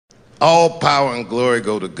All power and glory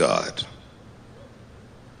go to God.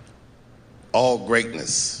 All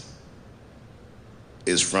greatness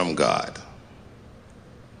is from God.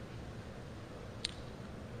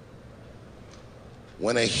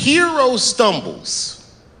 When a hero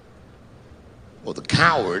stumbles, well, the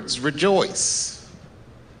cowards rejoice.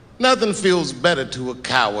 Nothing feels better to a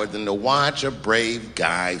coward than to watch a brave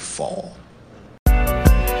guy fall.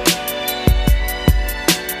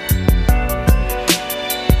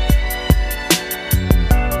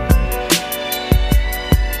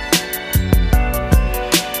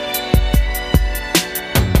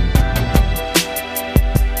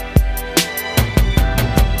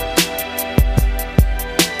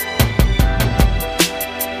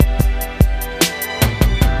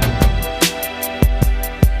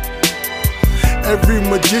 Every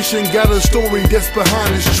magician got a story that's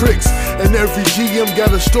behind his tricks, and every GM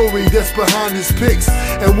got a story that's behind his picks.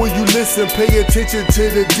 And when you listen, pay attention to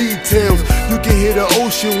the details. You can hear the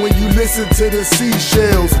ocean when you listen to the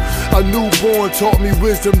seashells. A newborn taught me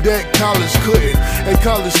wisdom that college couldn't, and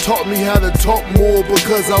college taught me how to talk more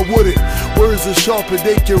because I wouldn't. Words are sharper,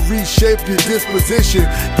 they can reshape your disposition.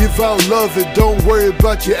 Give out love and don't worry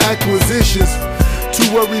about your acquisitions. Too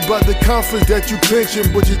worried about the conference that you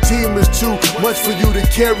clinching, but your team is too much for you to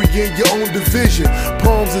carry in your own division.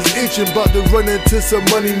 Palms is itching, about to run into some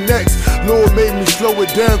money next. Lord made me slow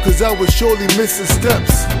it down, cause I was surely missing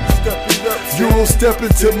steps. Euro step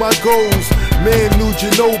into my goals. Man, New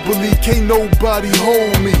Ginobili, can't nobody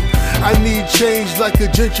hold me. I need change like a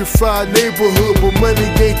gentrified neighborhood, but money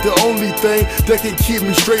ain't the only thing that can keep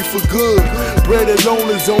me straight for good. Bread alone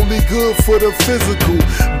is only good for the physical.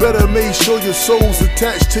 Better make sure your soul's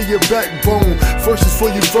attached to your backbone. Verses for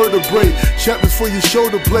your vertebrae, chapters for your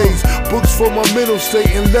shoulder blades, books for my mental state,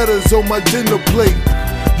 and letters on my dinner plate.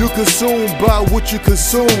 You consume by what you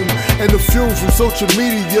consume, and the fumes from social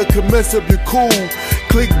media can mess up your cool.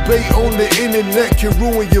 Clickbait on the internet can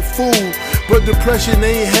ruin your food, but depression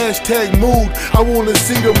ain't hashtag mood. I wanna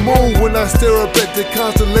see the moon when I stare up at the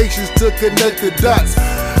constellations to connect the dots.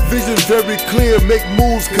 Vision's very clear, make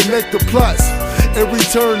moves, connect the plots, and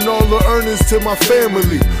return all the earnings to my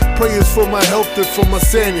family. Prayers for my health and for my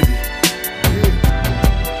sanity.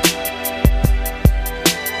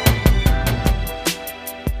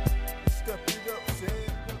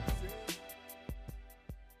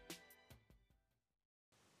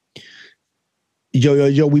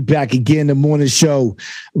 Yo, we back again, the morning show.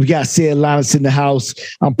 We got Sid Linus in the house.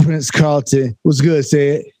 I'm Prince Carlton. What's good,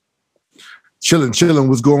 Sid? Chilling.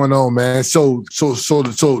 What's going on, man? So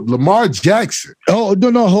Lamar Jackson. Oh,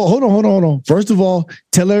 no, hold on. First of all,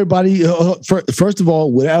 tell everybody, first of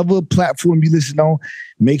all, whatever platform you listen on,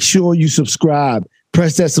 make sure you subscribe.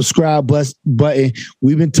 Press that subscribe button.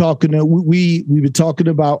 We've been talking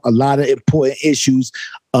about a lot of important issues,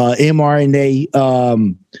 mRNA,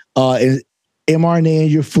 mRNA in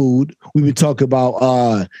your food. We've been talking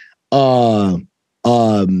about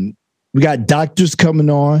we got doctors coming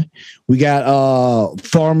on. We got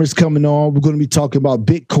farmers coming on. We're going to be talking about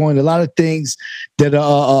Bitcoin, a lot of things that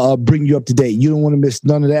bring you up to date. You don't want to miss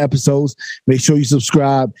none of the episodes. Make sure you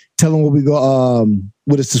subscribe. Tell them what we go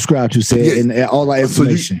what to subscribe to, say, and all our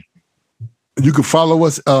information. So you can follow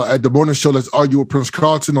us at The Morning Show Let's Argue with Prince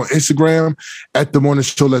Carlton on Instagram, at The Morning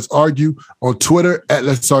Show Let's Argue on Twitter, at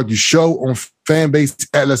Let's Argue Show, on Fanbase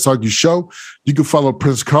at Let's Argue Show. You can follow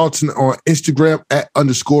Prince Carlton on Instagram at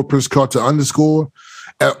 _Prince Carlton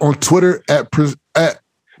 _ on Twitter at Prince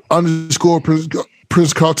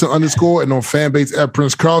Carlton _ and on Fanbase at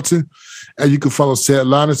Prince Carlton. And you can follow Sid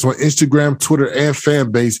Linus on Instagram, Twitter, and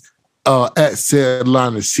Fanbase at Sid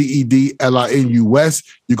Linus, CEDLINUS.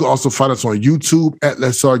 You can also find us on YouTube at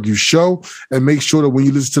Let's Argue Show. And make sure that when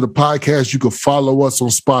you listen to the podcast, you can follow us on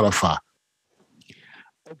Spotify.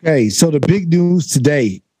 Okay, so the big news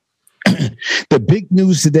today,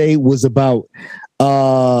 was about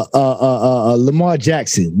Lamar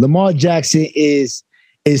Jackson. Lamar Jackson is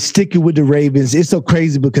sticking with the Ravens. It's so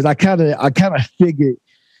crazy because I kind of figured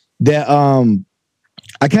that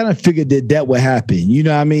that would happen. You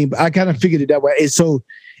know what I mean? I kind of figured it that way. And so,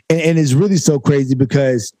 and it's really so crazy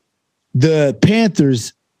because the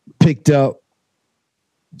Panthers picked up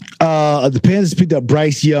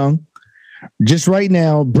Bryce Young. Just right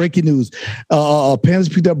now, breaking news. Panthers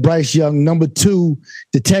picked up Bryce Young. Number 2,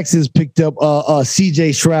 the Texans picked up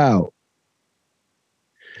CJ Stroud.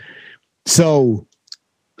 So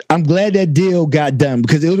I'm glad that deal got done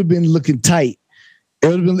because it would have been looking tight. It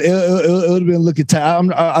would have been looking tight.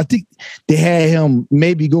 I think they had him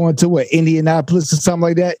maybe going to Indianapolis or something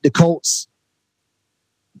like that. The Colts.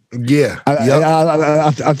 Yeah,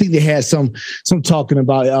 I think they had some talking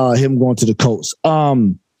about him going to the Colts.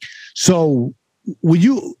 So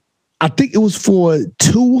I think it was for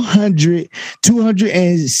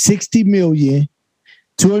 260 million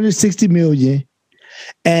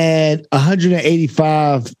and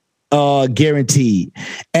 185 guaranteed.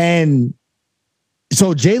 And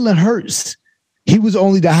so Jalen Hurts, he was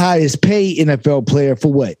only the highest paid NFL player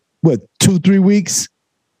for what 2-3 weeks?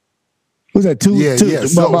 Was that two?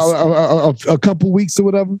 So, a couple weeks or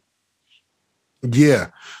whatever. Yeah.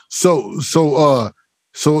 So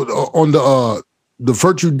on the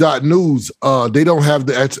Virtue.news, they don't have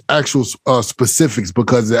the actual specifics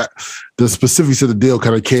because the specifics of the deal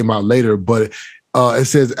kind of came out later. But it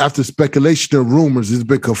says after speculation and rumors, it's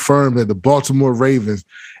been confirmed that the Baltimore Ravens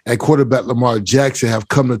and quarterback Lamar Jackson have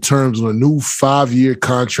come to terms on a new 5-year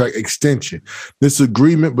contract extension. This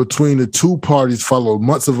agreement between the two parties followed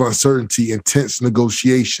months of uncertainty and tense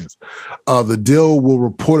negotiations. The deal will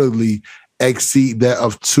reportedly exceed that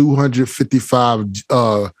of 255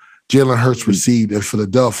 Jalen Hurts received in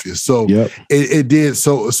Philadelphia. So it did.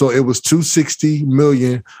 So it was 260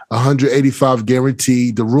 million, 185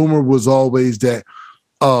 guaranteed. The rumor was always that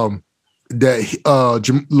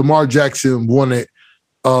Lamar Jackson wanted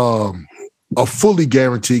a fully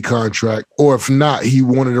guaranteed contract, or if not, he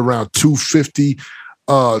wanted around 250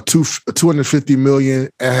 million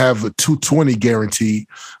and have a 220 guaranteed.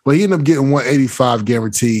 But he ended up getting 185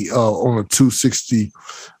 guaranteed on a $260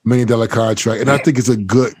 million contract. And I think it's a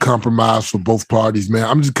good compromise for both parties, man.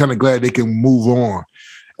 I'm just kind of glad they can move on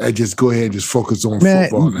and just go ahead and just focus on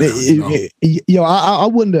football now. I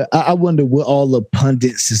wonder what all the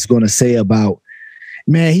pundits is going to say about.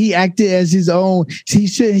 Man, he acted as his own. He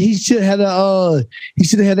should have had an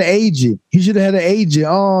agent. He should have had an agent.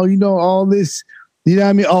 Oh, all this. You know what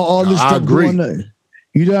I mean? All this stuff going on.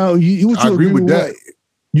 I agree with that.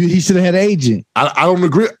 He should have had an agent. I don't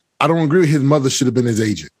agree. I don't agree. His mother should have been his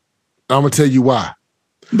agent. I'm gonna tell you why.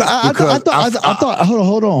 But I thought.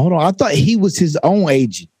 Hold on. I thought he was his own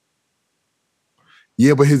agent.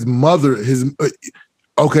 Yeah, but his mother, it's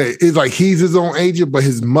like he's his own agent, but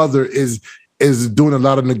his mother is doing a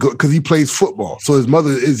lot of because he plays football. So his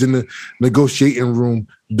mother is in the negotiating room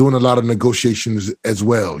doing a lot of negotiations as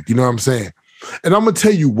well. You know what I'm saying? And I'm gonna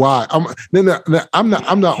tell you why. I'm not on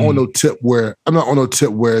no tip where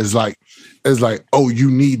it's like, oh,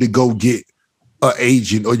 you need to go get an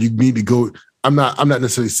agent or you need to go. I'm not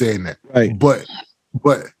necessarily saying that. Right. But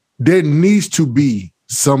there needs to be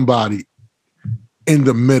somebody in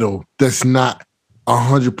the middle that's not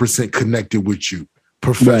 100% connected with you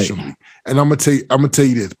professionally. Right. And I'm gonna tell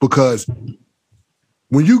you this, because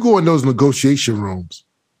when you go in those negotiation rooms,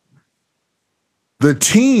 the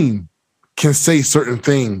team can say certain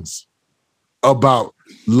things about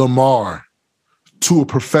Lamar to a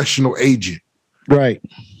professional agent. Right.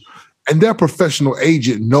 And that professional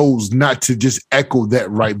agent knows not to just echo that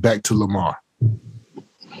right back to Lamar.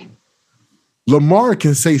 Lamar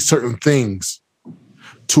can say certain things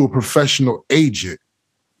to a professional agent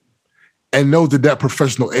and know that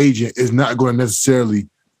professional agent is not going to necessarily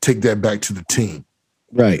take that back to the team.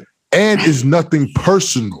 Right. And it's nothing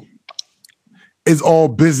personal. It's all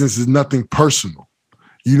business, is nothing personal.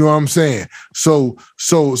 You know what I'm saying? So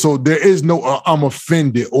there is no I'm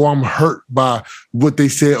offended or I'm hurt by what they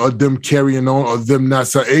said or them carrying on or them not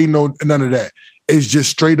saying. Ain't none of that. It's just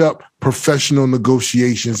straight up professional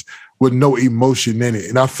negotiations with no emotion in it.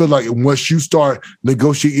 And I feel like once you start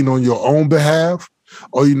negotiating on your own behalf,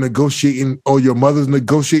 or you negotiating, or your mother's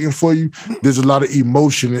negotiating for you, there's a lot of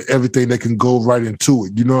emotion and everything that can go right into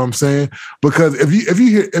it. You know what I'm saying? Because if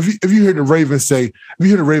you hear the Ravens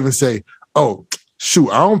say, "Oh, shoot,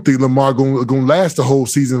 I don't think Lamar gonna last the whole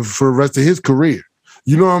season for the rest of his career,"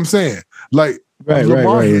 you know what I'm saying? Like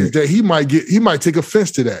Lamar hears that he might take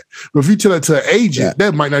offense to that. But if you tell it to an agent,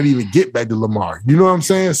 that might not even get back to Lamar. You know what I'm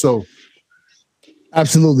saying? So,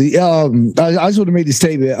 absolutely. I just want to make this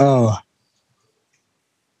statement.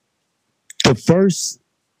 Out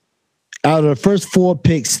of the first 4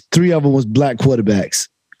 picks, 3 of them was black quarterbacks.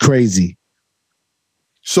 Crazy.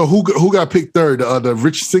 So who got picked third? The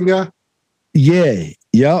Richardson guy? Yeah.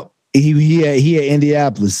 Yep. He had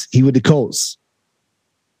Indianapolis. He with the Colts.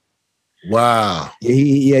 Wow.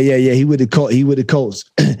 Yeah. He with the Colts.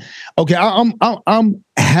 Okay, I'm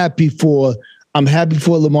happy for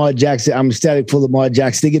Lamar Jackson. I'm ecstatic for Lamar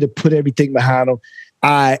Jackson. They get to put everything behind him.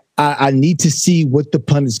 I need to see what the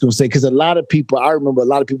pundits gonna say, because I remember a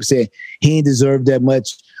lot of people saying he ain't deserve that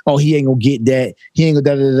much. Oh, he ain't gonna get that. He ain't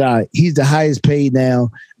gonna da. He's the highest paid now.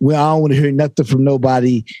 Well, I don't want to hear nothing from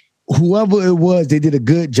nobody. Whoever it was, they did a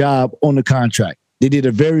good job on the contract. They did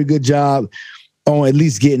a very good job on at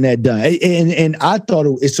least getting that done. And I thought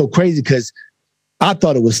it's so crazy because I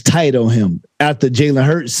thought it was tight on him after Jalen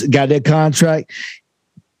Hurts got that contract.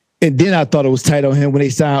 And then I thought it was tight on him when they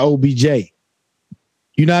signed OBJ.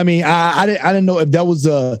 You know what I mean? I didn't know if that was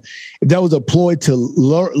a ploy to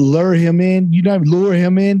lure him in, lure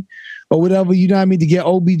him in or whatever, you know what I mean, to get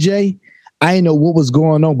OBJ. I didn't know what was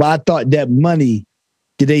going on, but I thought that money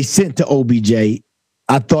that they sent to OBJ,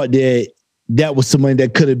 I thought that was some money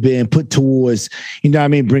that could have been put towards, you know what I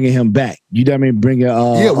mean, bringing him back. You know what I mean? Bringing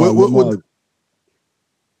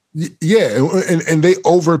and they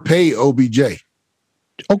overpay OBJ.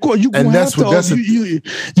 Of course, you gonna have to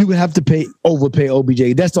overpay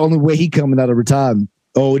OBJ. That's the only way he coming out of retirement.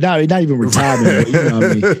 Oh, not even retirement. You know what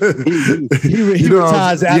I mean? He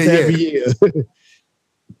retires after every year.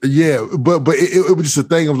 Yeah, but it was just a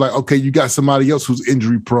thing of like, okay, you got somebody else who's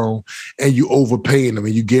injury prone, and you overpaying them,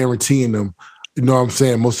 and you guaranteeing them. You know what I'm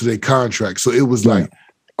saying? Most of their contracts. So it was like,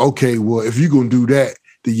 okay, well, if you're gonna do that,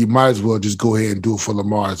 then you might as well just go ahead and do it for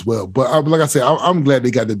Lamar as well. But like I said, I'm glad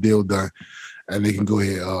they got the deal done. And they can go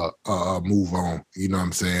ahead move on. You know what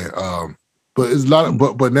I'm saying? But it's a lot of,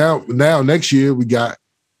 but now next year we got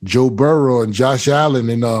Joe Burrow and Josh Allen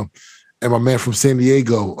and my man from San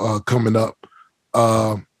Diego coming up.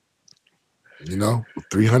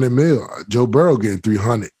 300 mil. Joe Burrow getting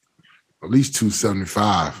 300, at least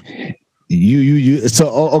 275.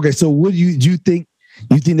 So what do you think?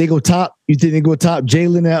 You think they go top? You think they go top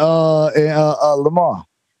Jalen and Lamar?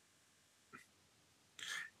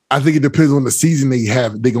 I think it depends on the season they're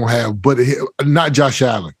gonna have, but not Josh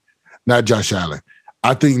Allen. Not Josh Allen.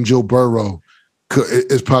 I think Joe Burrow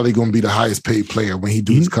is probably gonna be the highest paid player when he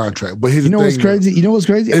do his contract. But here's the thing, what's crazy? You know what's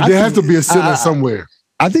crazy? There has to be a ceiling somewhere.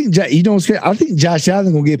 I think what's crazy? I think Josh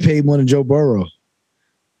Allen gonna get paid more than Joe Burrow.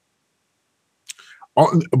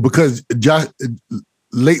 Because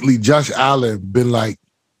lately Josh Allen been like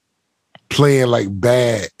playing like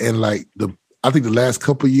bad, and like I think the last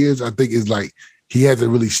couple of years, I think is like he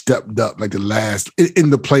hasn't really stepped up like the last in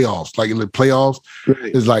the playoffs. Like in the playoffs,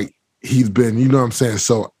 it's like he's been, you know what I'm saying?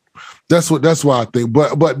 So that's why I think.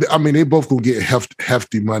 But I mean, they both gonna get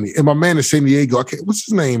hefty money. And my man in San Diego, what's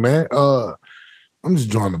his name, man? I'm just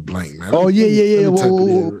drawing a blank, man. Oh yeah.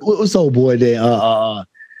 What's old boy there?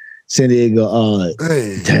 San Diego.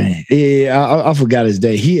 Dang. Yeah, I forgot his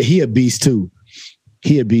name. He a beast too.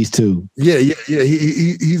 Yeah.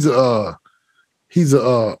 He's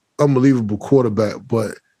a unbelievable quarterback,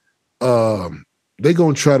 but they're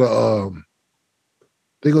gonna try to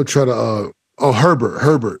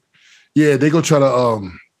Herbert. Yeah, they're gonna try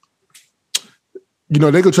to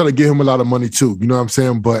they're gonna try to give him a lot of money too. You know what I'm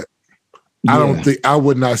saying? But I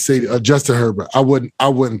would not say Justin Herbert. I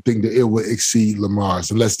wouldn't think that it would exceed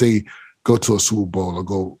Lamar's unless they go to a Super Bowl or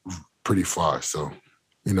go pretty far. So,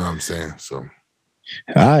 you know what I'm saying? So,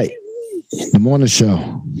 all right, the morning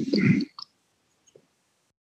show.